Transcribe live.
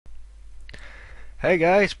Hey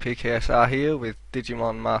guys, PKSR here with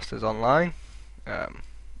Digimon Masters Online. Um,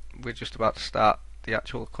 we're just about to start the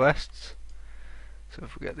actual quests. So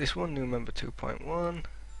if we get this one, new member 2.1.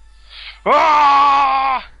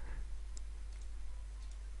 Ah!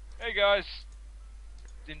 Hey guys,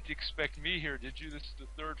 didn't expect me here, did you? This is the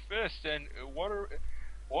third fist, and what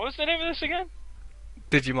was the name of this again?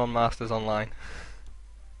 Digimon Masters Online.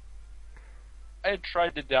 I had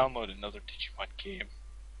tried to download another Digimon game.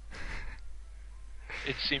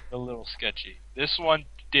 It seemed a little sketchy. This one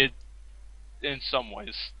did, in some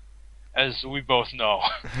ways, as we both know.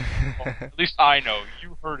 Well, at least I know.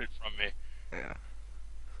 You heard it from me. Yeah.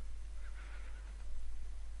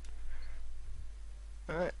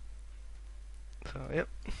 Alright. So, yep.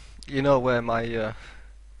 You know where my,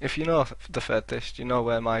 if you know the third dish, do you know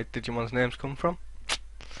where my Digimon's names come from?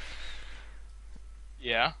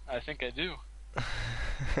 Yeah, I think I do.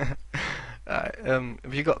 Alright,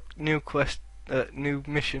 have you got new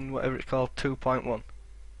mission, whatever it's called, 2.1?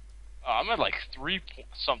 I'm at like 3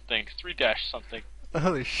 dash something.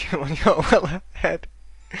 Holy shit, man, you're well ahead.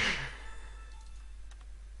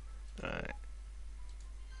 Alright.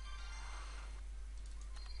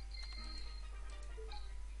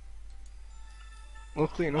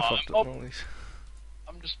 Luckily enough, I've done all these.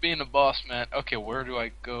 I'm just being a boss, man. Okay, where do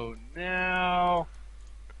I go now?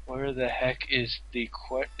 Where the heck is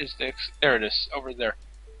there it is, over there.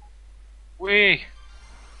 Wee!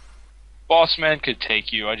 Boss man could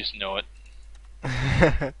take you, I just know it.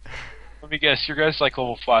 Let me guess, your guy's like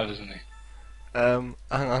level 5, isn't he? Hang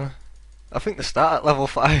on. I think they start at level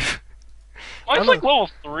 5. Mine's like level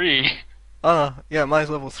 3. Oh, yeah, mine's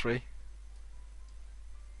level 3.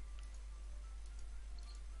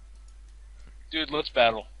 Dude, let's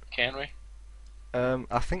battle. Can we?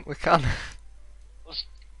 I think we can.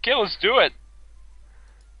 Let's do it!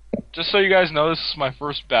 Just so you guys know, this is my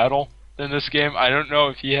first battle in this game. I don't know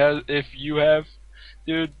if you have,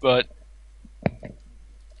 dude, but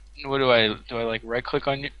what do I like right click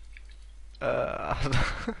on you? I've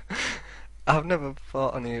never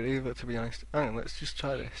fought on here either, to be honest. Hang on, let's just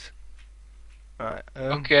try this. Right,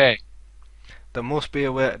 Okay. there must be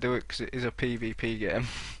a way to do it because it is a PvP game.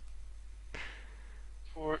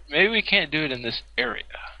 Maybe we can't do it in this area.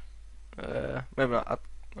 Maybe not.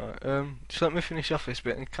 Just let me finish off this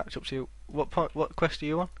bit and catch up to you. What quest are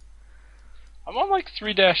you on? I'm on like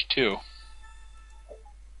 3-2.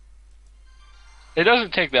 It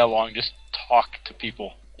doesn't take that long, just talk to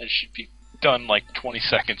people. It should be done like 20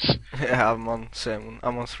 seconds. Yeah, I'm on same one.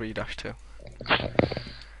 I'm on 3-2.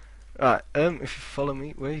 Right, if you follow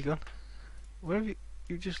me, where you gone? Where have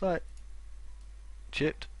you just like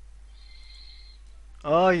chipped?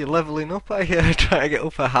 Oh, you're leveling up, are you? Trying to get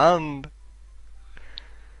upper hand.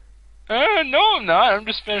 No, I'm not. I'm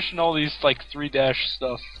just finishing all these like 3-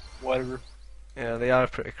 stuff, whatever. Yeah, they are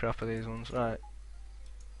pretty crappy, these ones. Right.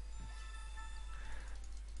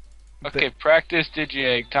 Okay, practice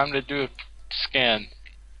Digi-Egg. Time to do a scan.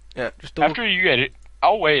 Yeah, just double. After you get it,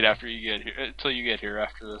 I'll wait after you get here until you get here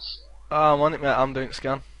after this. Oh, I'm on it, mate. I'm doing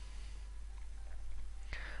scan.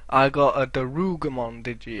 I got a Darugamon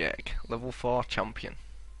Digi-Egg, level 4 champion.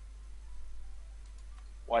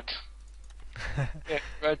 What? Okay,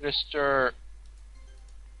 register.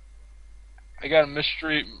 I got a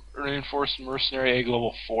mystery reinforced mercenary egg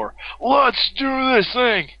level 4. Let's do this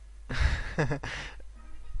thing!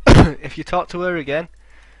 If you talk to her again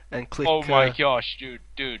and click. Oh my gosh,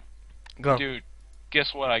 dude. Go on. Dude,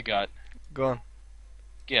 guess what I got? Go on.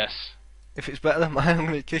 Guess. If it's better than mine, I'm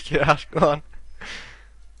gonna kick your ass. Go on.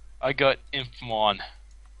 I got Impmon.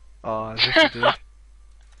 Oh, as if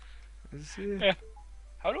you did. Yeah.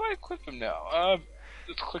 How do I equip him now?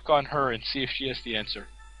 Let's click on her and see if she has the answer.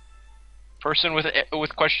 Person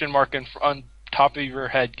with question mark on top of your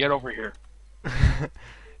head, get over here.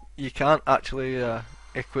 You can't actually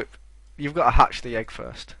equip. You've got to hatch the egg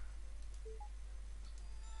first.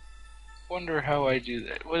 Wonder how I do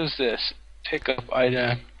that. What is this? Pick up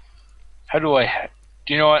item. How do I?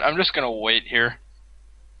 Do you know what? I'm just gonna wait here.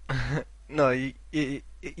 No,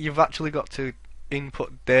 you've actually got to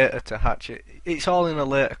input data to hatch it. It's all in a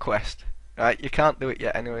later quest, right? You can't do it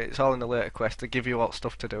yet anyway. It's all in a later quest to give you all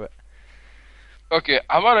stuff to do it. Okay,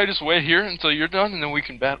 how about I just wait here until you're done, and then we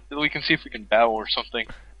can battle. We can see if we can battle or something.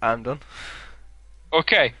 I'm done.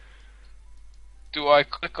 Okay. Do I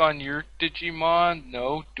click on your Digimon?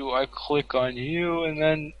 No. Do I click on you and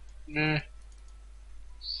then? Nah.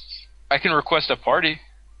 I can request a party.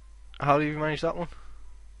 How do you manage that one?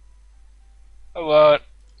 How about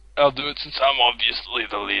I'll do it since I'm obviously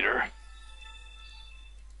the leader.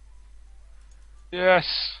 Yes.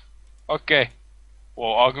 Okay.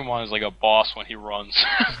 Well, Agumon is like a boss when he runs.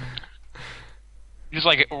 He just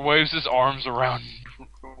like waves his arms around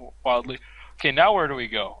wildly. Okay, now where do we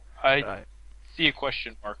go? I Right. see a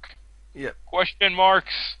question mark. Yep. Question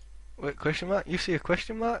marks. Wait, question mark? You see a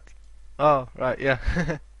question mark? Oh, right, yeah.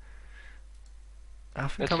 I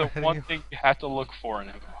think That's I'm the ahead of one you. thing you have to look for in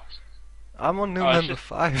MMOs. I'm on new It's member just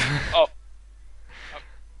 5. oh, uh,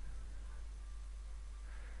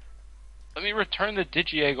 let me return the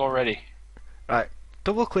Digi-Egg already. Right,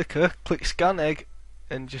 double click her, click scan egg,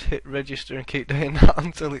 and just hit register and keep doing that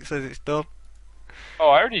until it says it's done. Oh,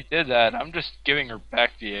 I already did that. I'm just giving her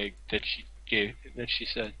back the egg that she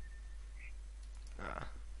said. Ah.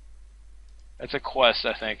 That's a quest,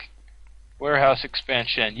 I think. Warehouse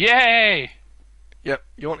expansion. Yay! Yep,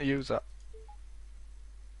 you want to use that.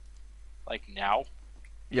 Like now?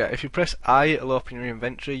 Yeah, if you press I, it'll open your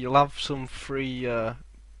inventory. You'll have some free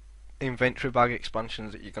inventory bag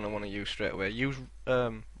expansions that you're going to want to use straight away. Use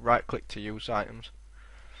right click to use items.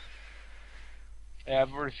 Yeah,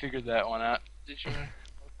 I've already figured that one out. Did you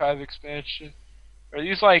archive expansion? Are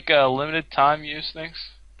these like limited time use things?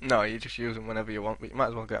 No, you just use them whenever you want, but you might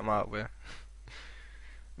as well get them out of there.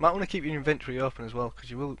 You might want to keep your inventory open as well, because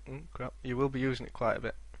you will be using it quite a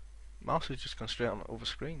bit. Mouse has just gone straight on the other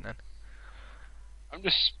screen then. I'm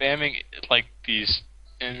just spamming like these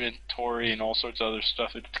inventory and all sorts of other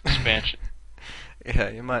stuff at expansion. Yeah,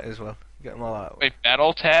 you might as well get them all out. Wait,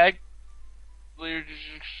 battle tag?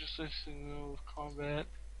 Combat.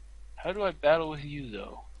 How do I battle with you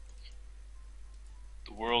though?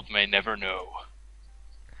 The world may never know.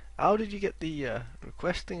 How did you get the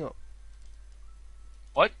request thing up?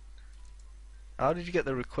 What? How did you get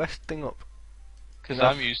the request thing up? Because No.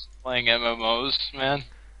 I'm used to playing MMOs, man.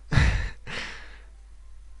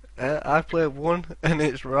 I play one and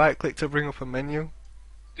it's right click to bring up a menu.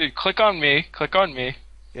 Dude, click on me. Click on me.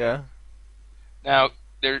 Yeah. Now,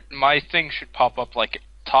 my thing should pop up like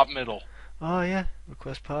top middle. Oh yeah.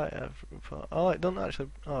 Request party. Oh, it doesn't actually.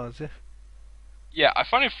 Oh, as if. Yeah, I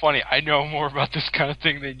find it funny. I know more about this kind of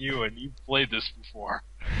thing than you, and you've played this before.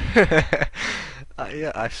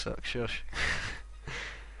 Yeah, I suck. Shush.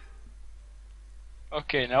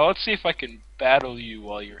 Okay, now let's see if I can battle you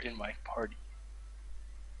while you're in my party.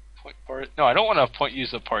 Point party? No, I don't want to appoint you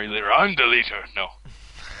as a party leader. I'm the leader. No.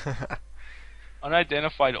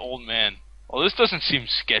 Unidentified old man. Well, this doesn't seem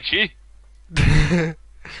sketchy.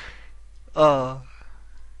 Oh,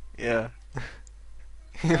 yeah.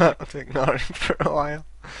 You might have to ignore him for a while.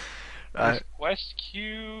 Right. Quest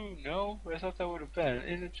queue? No, I thought that would have been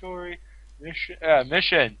inventory.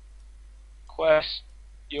 Mission. Quest.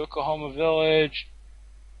 Yokohama Village.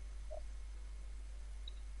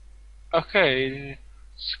 Okay.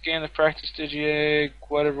 Scan the practice digi-egg.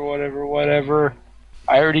 Whatever.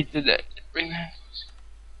 I already did that. Bring that.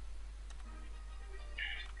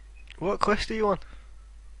 What quest are you on?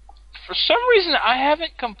 For some reason, I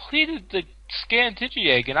haven't completed the scan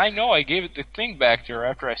digi-egg, and I know I gave it the thing back to her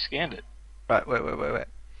after I scanned it. Right, wait.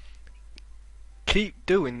 Keep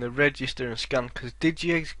doing the register and scan, because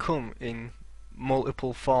digieggs come in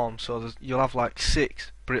multiple forms, so you'll have like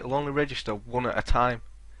 6, but it'll only register one at a time.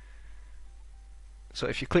 So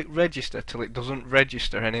if you click register till it doesn't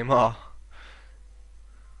register anymore.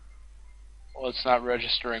 Well, it's not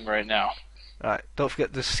registering right now. Right, don't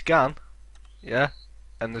forget the scan, yeah,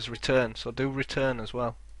 and there's return, so do return as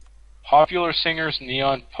well. Popular singers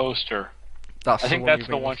neon poster. That's I the think one that's you've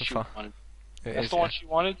the been one looking she for. wanted. It That's is, the one she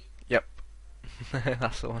wanted? Yep.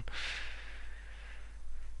 That's the one.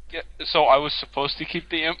 Yeah, so I was supposed to keep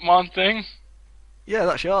the Impmon thing? Yeah,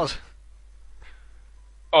 that's yours.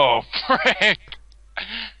 Oh, frick!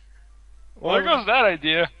 Well, there What, goes that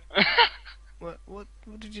idea. what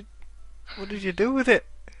did you do with it?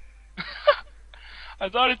 I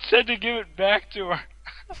thought it said to give it back to her.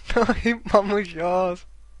 No, Mum was yours.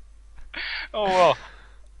 Oh well.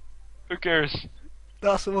 Who cares?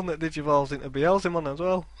 That's the one that digivolves into Beelzemon as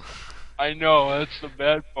well. I know, that's the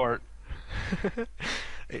bad part.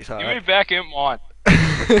 It's Give me alright. back Impmon.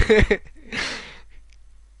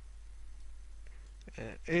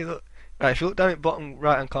 Hey, look. Right, if you look down at the bottom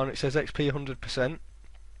right hand corner, it says XP 100%.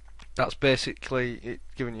 That's basically it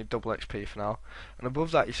giving you double XP for now. And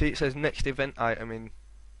above that, you see it says next event item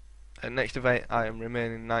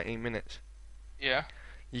remaining 19 minutes. Yeah.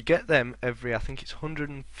 You get them every, I think it's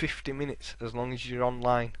 150 minutes, as long as you're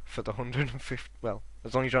online for the 150. Well,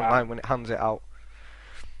 as long as you're online when it hands it out.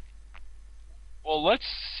 Well, let's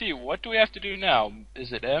see. What do we have to do now?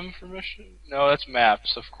 Is it M for mission? No, that's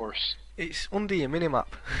maps, of course. It's under your minimap.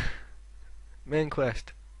 Main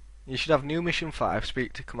quest. You should have new mission 5.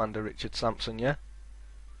 Speak to Commander Richard Sampson. Yeah.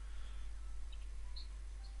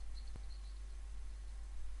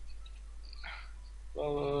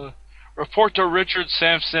 Well, Report to Richard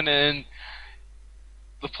Sampson in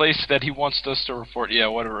the place that he wants us to report. Yeah,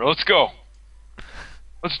 whatever. Let's go.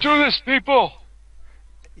 Let's do this, people.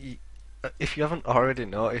 If you haven't already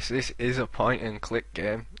noticed, this is a point and click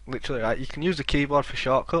game. Literally, right? You can use the keyboard for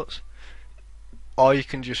shortcuts, or you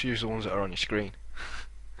can just use the ones that are on your screen.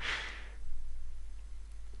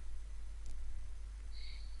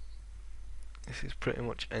 This is pretty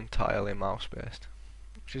much entirely mouse based,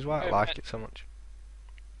 which is why I Hey, like man, it so much.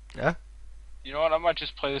 Yeah? you know what? I might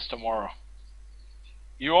just play this tomorrow.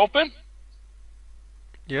 You open?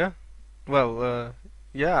 Yeah? Well,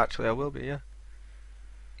 yeah, actually, I will be, yeah.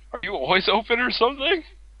 Are you always open or something?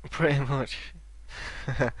 Pretty much.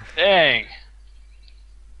 Dang.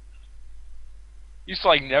 Used to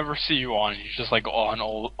like never see you on. You're just like on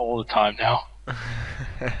all the time now.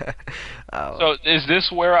 Oh, So is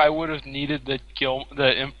this where I would have needed the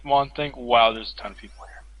Impmon thing? Wow, there's a ton of people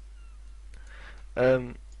here.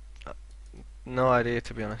 um, no idea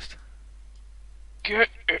to be honest. Get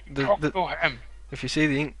it, talk to him. If you see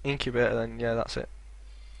the incubator, then yeah, that's it.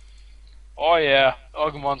 Oh yeah,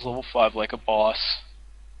 Agumon's level 5 like a boss.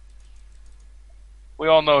 We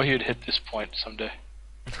all know he'd hit this point someday.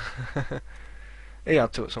 He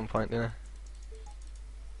had to at some point, didn't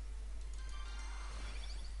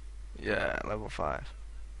he? Yeah, level 5.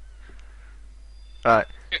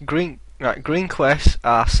 Green quests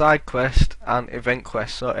are side quest and event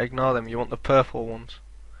quests, so ignore them. You want the purple ones,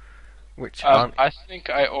 which aren't. I think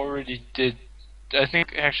I already did. I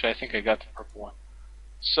think I got the purple one.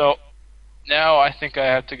 So now I think I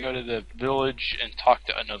have to go to the village and talk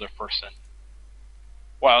to another person.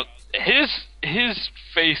 Wow, his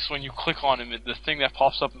face when you click on him, the thing that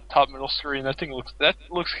pops up in the top middle screen, that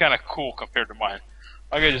looks kind of cool compared to mine.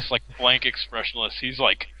 My guy just like blank expressionless. He's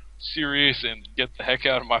like serious and get the heck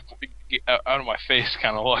out of my face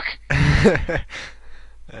kind of look.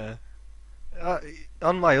 Yeah.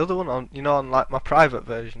 On my other one, on like my private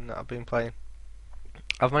version that I've been playing,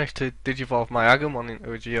 I've managed to digivolve my Agumon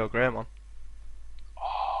into a Geogreymon.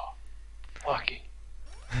 Oh, lucky.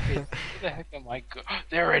 Wait, where the heck am I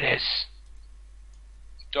there it is.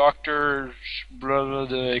 Dr. Brother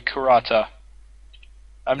de Kurata.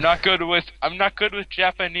 I'm not good with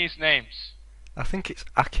Japanese names. I think it's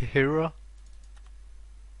Akihiro.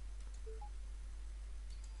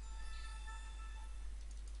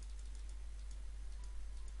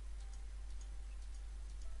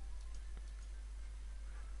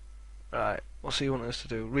 Right, what's he want us to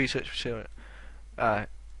do? Research material. Right.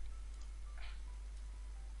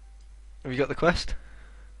 Have you got the quest?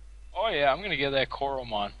 Oh yeah, I'm gonna get that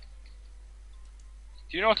Koromon.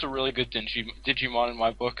 Do you know what's a really good Digimon in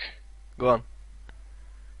my book? Go on.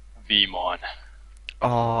 Vmon.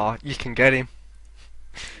 Oh, you can get him.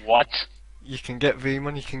 What? You can get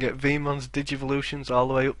Vmon, you can get Vmon's Digivolutions all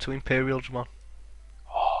the way up to Imperial Dramon.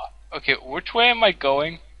 Oh, okay, which way am I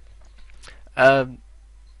going?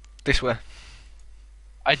 This way.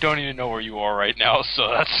 I don't even know where you are right now, so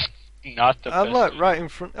that's not the I'm best. like right in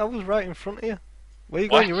front. I was right in front of you. Where you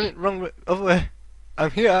What? going? You're running wrong way. Other way.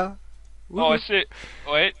 I'm here. Oh, I see.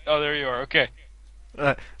 Wait. Oh, there you are. Okay.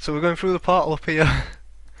 Right. So we're going through the portal up here.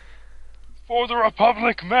 For the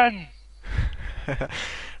Republic, men!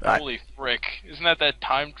 Right. Holy frick. Isn't that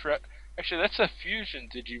time trap? Actually, that's a fusion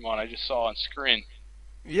Digimon I just saw on screen.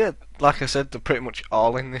 Yeah, like I said, they're pretty much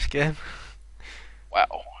all in this game.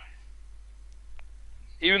 Wow.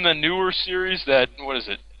 Even the newer series, what is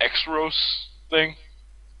it, X-Rose thing?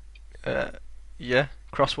 Yeah.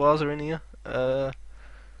 Cross Wars are in here.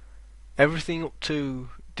 Everything up to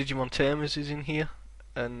Digimon Tamers is in here,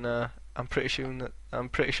 and I'm pretty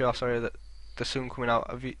sure, sorry, that they're soon coming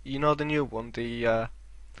out. You know the new one,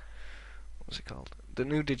 what's it called? The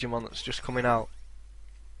new Digimon that's just coming out.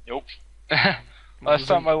 Nope. Last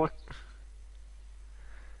time I looked.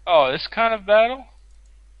 Oh, this kind of battle?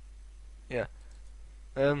 Yeah.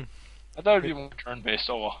 I thought it'd be more turn-based.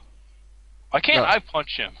 Oh well. Why can't No. I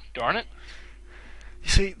punch him? Darn it. You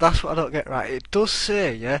see, that's what I don't get right. It does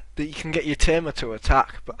say, yeah, that you can get your tamer to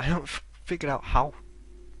attack, but I don't figure out how.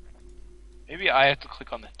 Maybe I have to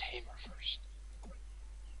click on the tamer first.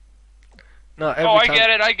 No, every Oh, time...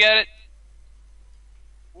 I get it.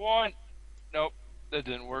 One. Nope, that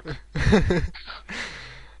didn't work.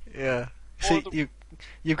 Yeah. See,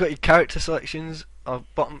 you've got your character selections.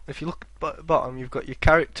 Bottom. If you look at bottom, you've got your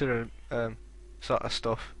character sort of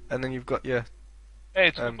stuff, and then you've got your Hey,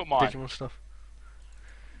 it's Digimon. Digimon stuff.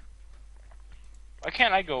 Why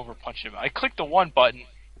can't I go over punch him? I clicked the one button.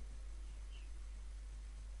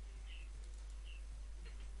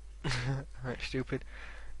 Right, stupid.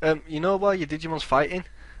 You know while your Digimon's fighting,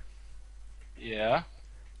 Yeah.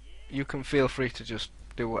 you can feel free to just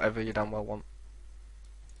do whatever you damn well want.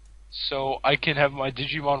 So I can have my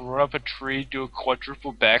Digimon run up a tree, do a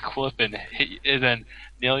quadruple backflip, and and then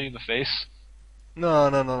nail you in the face. No,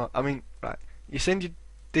 no, no, no. I mean, right. You send your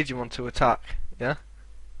Digimon to attack, yeah,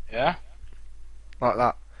 Yeah. like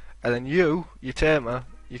that, and then your tamer,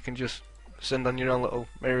 you can just send on your own little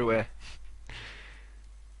merry way.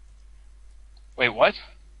 Wait, what?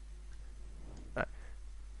 Right.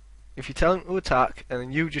 If you tell him to attack, and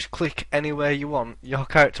then you just click anywhere you want, your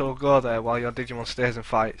character will go there while your Digimon stays and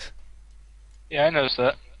fights. Yeah, I noticed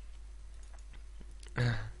that.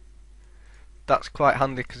 That's quite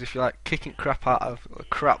handy because if you're like kicking crap out of a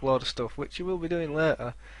crap load of stuff, which you will be doing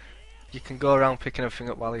later, you can go around picking everything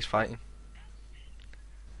up while he's fighting.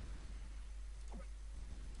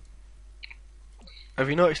 Have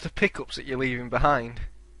you noticed the pickups that you're leaving behind?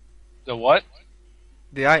 The what?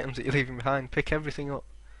 The items that you're leaving behind, pick everything up.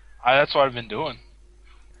 That's what I've been doing.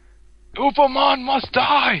 Upamon must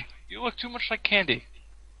die! You look too much like Candy.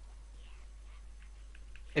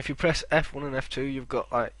 If you press F1 and F2, you've got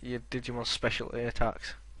like your Digimon specialty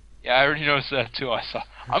attacks. Yeah, I already noticed that too. I saw.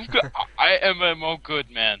 I'm good. I am MMO good,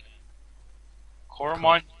 man.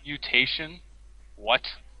 Koromon mutation? What?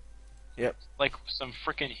 Yep. Like some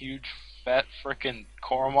freaking huge, fat freaking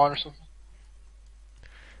Koromon or something?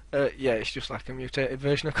 Yeah, it's just like a mutated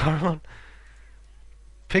version of Coromon.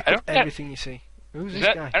 Pick I up don't get. everything you see. Who's Is this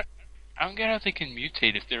that? guy? I don't get how they can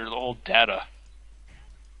mutate if they're the old data.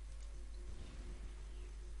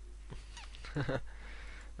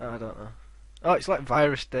 I don't know. Oh, it's like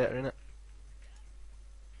virus data, isn't it?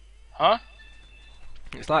 Huh?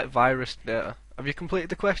 It's like virus data. Have you completed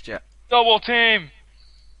the quest yet? Double team!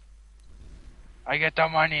 I get the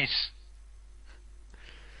monies.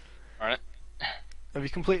 Alright. Have you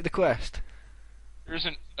completed the quest? There's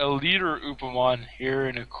a leader Upamon here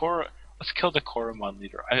and a Kora. Let's kill the Koromon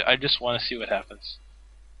leader. I just want to see what happens.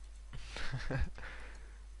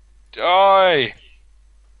 Die!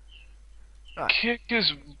 Right. Kick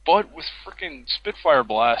his butt with freaking Spitfire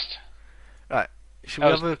Blast. Right. Should we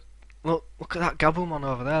have a look? Look at that Gabumon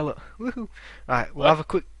over there. Look. Woohoo! Right. We'll have a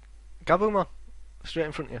quick Gabumon straight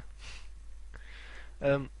in front of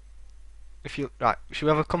you. If you right, should we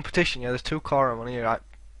have a competition? Yeah. There's two Koromon here. Right.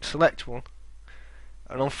 Select one,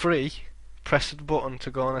 and on 3, press the button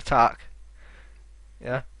to go and attack.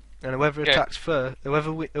 Yeah. And whoever attacks first,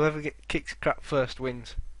 whoever kicks crap first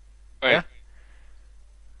wins. Wait. Yeah?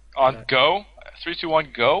 On go? 3, 2,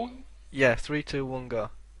 1, go? Yeah. 3, 2, 1, go.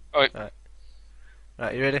 Oh, wait.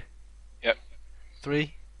 Right. You ready? Yep.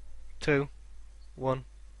 3, 2, 1.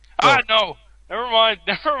 Ah, no! Never mind,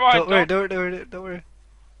 never mind. Don't worry. Don't worry.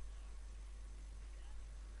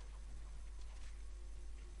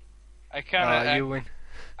 I kinda. You win.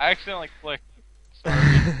 I accidentally clicked.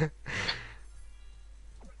 Sorry.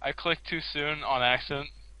 I clicked too soon on accident.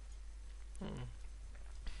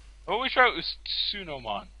 What we tried was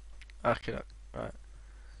Tsunomon. Okay, right.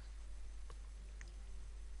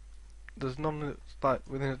 There's none that's like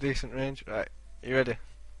within a decent range. Right, you ready?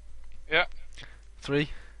 Yeah. 3,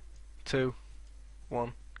 2,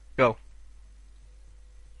 1, go.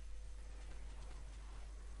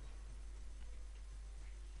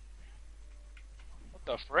 What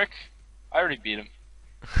the frick? I already beat him.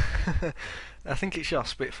 I think it's your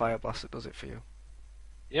Spitfire Blast that does it for you.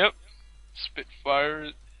 Yep. Spitfire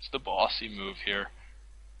is the bossy move here.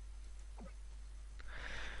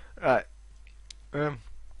 Right.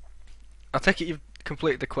 I take it you've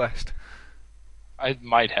completed the quest. I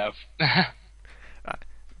might have. Right.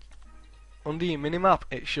 Under your minimap,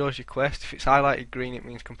 it shows your quest. If it's highlighted green, it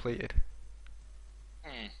means completed.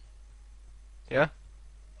 Yeah?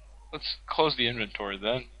 Let's close the inventory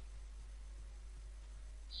then.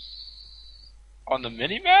 On the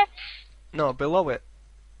minimap? No, below it.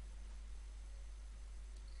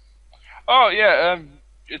 Oh yeah,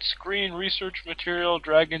 it's green research material,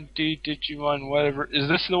 Dragon D, Digimon, whatever. Is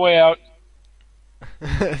this the way out?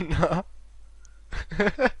 No.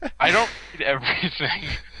 I don't read everything.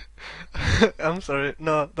 I'm sorry.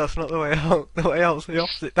 No, that's not the way out. The way out's the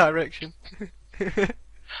opposite direction.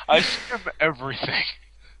 I skim everything.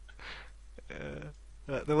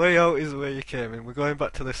 Right, the way out is the way you came in. We're going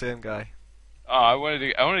back to the same guy. I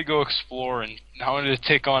wanted to go explore, and I wanted to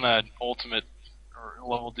take on an ultimate or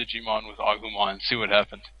level Digimon with Agumon and see what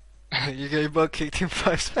happened. You get your butt kicked in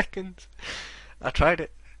 5 seconds. I tried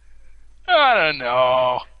it. I don't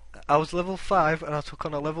know. I was level 5 and I took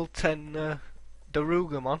on a level 10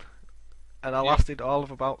 Darugamon, and I lasted all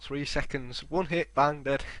of about 3 seconds. One hit, bang,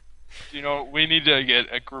 dead. You know, we need to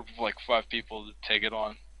get a group of like 5 people to take it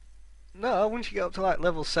on. No, once you get up to like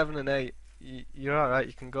level 7 and 8, you're alright.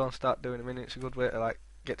 You can go and start doing them, and it's a good way to like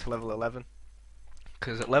get to level 11.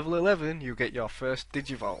 Because at level 11 you get your first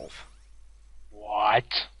Digivolve.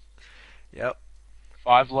 What? Yep.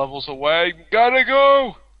 5 levels away. Gotta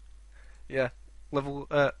go. Yeah. Level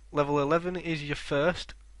 11 is your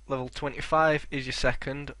first. Level 25 is your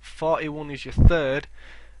second. 41 is your third,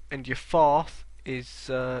 and your fourth is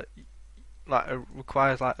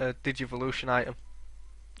requires like a Digivolution item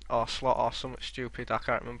or slot or something stupid. I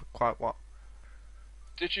can't remember quite what.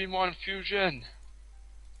 Digimon Fusion.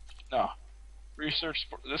 No. Research.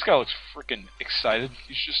 This guy looks freaking excited.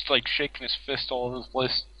 He's just like shaking his fist all over the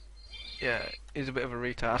place. Yeah, he's a bit of a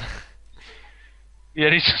retard.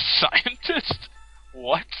 Yet he's a scientist?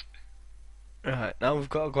 What? Right, now we've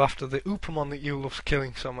got to go after the Upamon that you love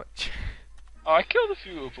killing so much. Oh, I killed a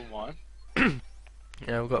few Upamon.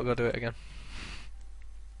 Yeah, we've got to go do it again.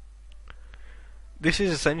 This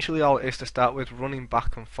is essentially all it is to start with, running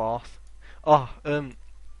back and forth. Oh, I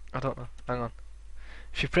don't know. Hang on.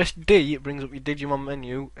 If you press D, it brings up your Digimon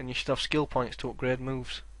menu, and you should have skill points to upgrade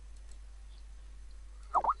moves.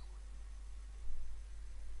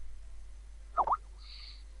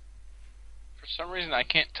 For some reason, I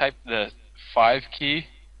can't type the 5 key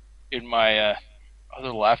in my other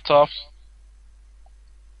laptops.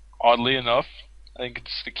 Oddly enough, I think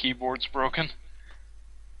it's the keyboard's broken.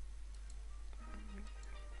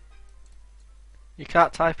 You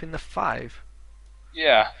can't type in the 5.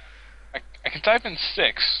 Yeah, I can type in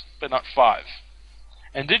 6, but not 5.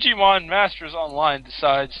 And Digimon Masters Online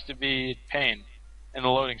decides to be a pain in the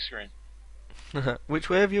loading screen. Which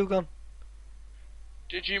way have you gone?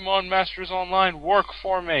 Digimon Masters Online, work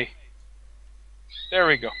for me. There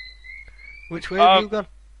we go. Which way have you gone?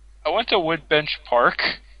 I went to Woodbench Park.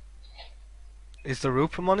 Is there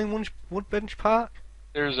Upamon in Woodbench Park?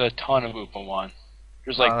 There's a ton of Upamon.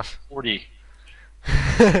 There's like 40.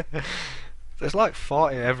 There's like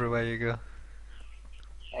 40 everywhere you go.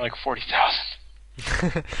 Or like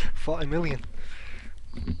 40,000. 40 million.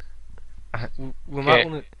 We Okay. might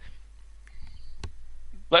want to.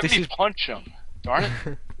 Let This me is- punch him. Darn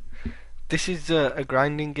it. This is a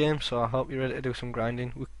grinding game, so I hope you're ready to do some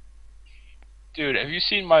grinding. Dude, have you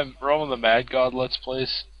seen my Realm of the Mad God Let's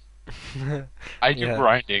Plays? I do Yeah.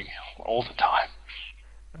 grinding all the time.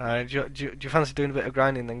 Do you fancy doing a bit of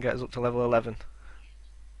grinding, then get us up to level 11?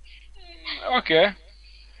 Okay.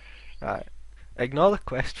 Right. Ignore the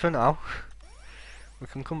quest for now. We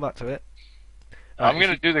can come back to it. I'm Right,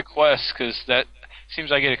 gonna do the quest, because that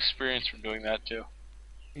seems I get experience from doing that too.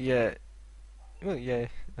 Yeah. Well, yeah,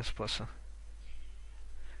 I suppose so.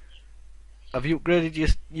 Have you upgraded your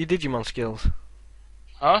Digimon skills?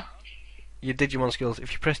 Huh? Your Digimon skills.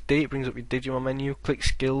 If you press D, it brings up your Digimon menu. Click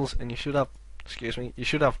skills, and you should have. Excuse me. You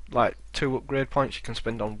should have like 2 upgrade points you can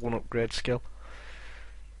spend on 1 upgrade skill.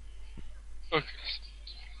 Okay.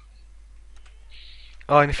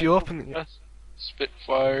 Oh, and if you open,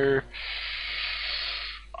 Spitfire.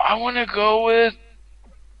 I want to go with.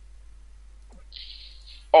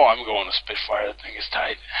 Oh, I'm going with Spitfire. That thing is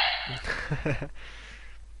tight.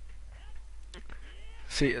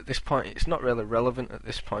 See, at this point, it's not really relevant at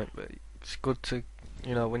this point, but it's good to,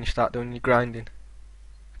 when you start doing your grinding,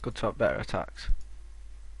 it's good to have better attacks.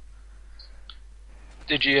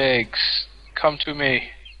 Digi-eggs, come to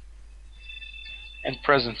me. And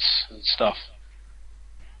presents and stuff.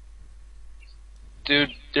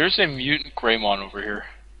 Dude, there's a mutant Greymon over here.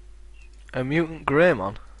 A mutant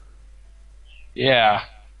Greymon? Yeah.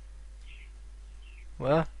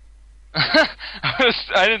 Where?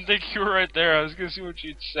 I didn't think you were right there. I was gonna see what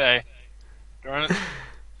you'd say. Darn it.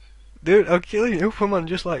 Dude, I'm killing Upamon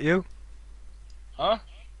just like you. Huh?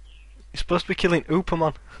 You're supposed to be killing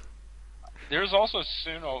Upamon. There's also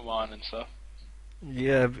Sunomon and stuff.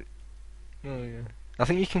 Yeah, but... Oh, yeah. I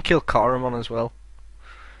think you can kill Koromon as well.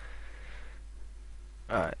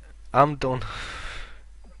 Alright, I'm done.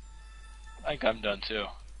 I think I'm done too.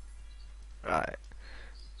 Right.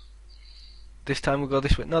 This time we'll go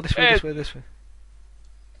this way. No, this way, Hey. this way, this way.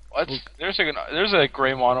 What? Look. There's a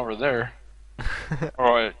Greymon over there.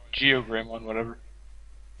 Or a Geo Greymon, whatever.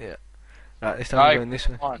 Right, this time we're Alright, going this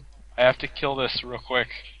way. come on. I have to kill this real quick.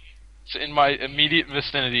 It's in my immediate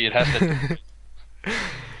vicinity. It has to.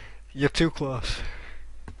 You're too close.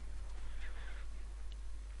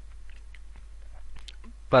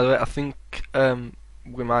 By the way, I think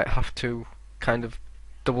we might have to kind of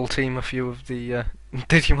double team a few of the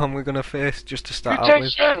Digimon we're gonna face just to start out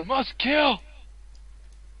with. Protection must kill.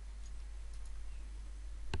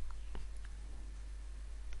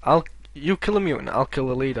 You kill a mutant, I'll kill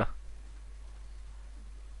the leader.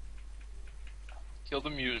 Kill the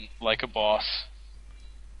mutant like a boss.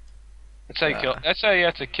 That's how you kill. Ah. That's how you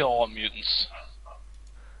have to kill all mutants.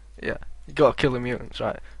 You gotta kill the mutants,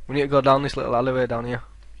 right? We need to go down this little alleyway down here.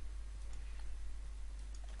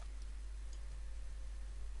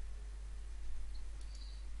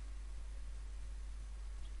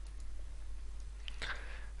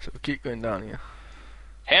 So we keep going down here.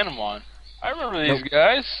 Panamon. I remember these Nope.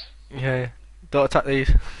 guys. Yeah, yeah. Don't attack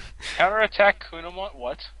these. Counterattack Kunamon.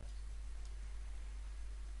 What?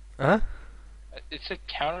 Huh? It said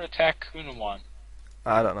counterattack Kunamon.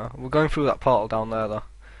 I don't know. We're going through that portal down there though,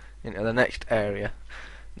 into the next area.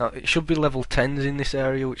 Now it should be level 10s in this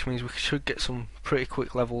area, which means we should get some pretty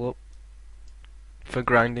quick level up for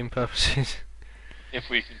grinding purposes. If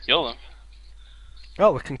we can kill them.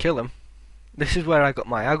 Oh, we can kill him. This is where I got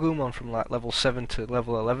my Agumon from like level 7 to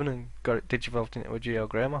level 11 and got it digivolved into a Geo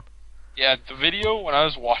Greymon. Yeah, the video when I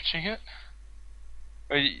was watching it,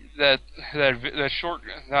 that short,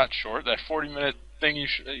 not short, that 40-minute thing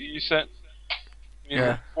you sent me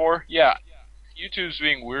Yeah. before. Yeah, YouTube's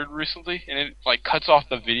being weird recently, and it like cuts off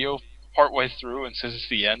the video partway through and says it's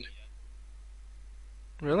the end.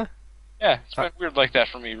 Really? Yeah, it's been weird like that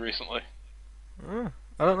for me recently. Oh,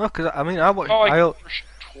 I don't know, cause I mean I watched. Saw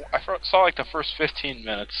like saw like the first 15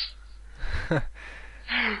 minutes.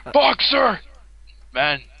 Boxer,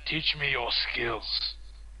 man, teach me your skills.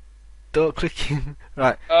 Don't click in.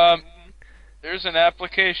 Right. There's an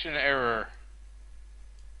application error.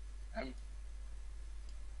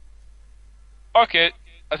 Okay,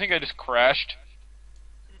 I think I just crashed.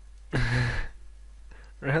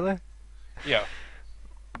 Really? Yeah.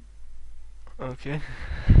 Okay.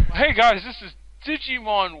 Hey guys, this is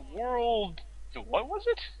Digimon World. What was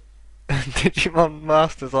it? Digimon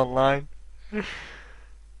Masters Online.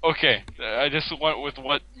 Okay, I just went with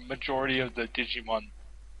what majority of the Digimon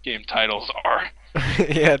game titles are.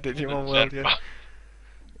 Yeah, Digimon World. Yeah.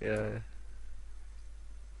 Yeah.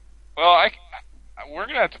 Well, we're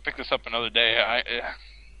gonna have to pick this up another day.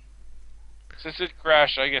 Since it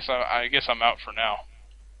crashed, I guess I'm out for now.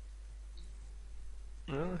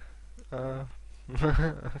 Really?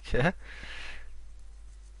 Okay.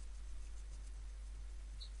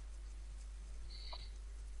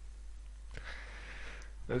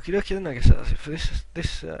 Okie dokie then, I guess that's it for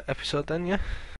this episode then, yeah?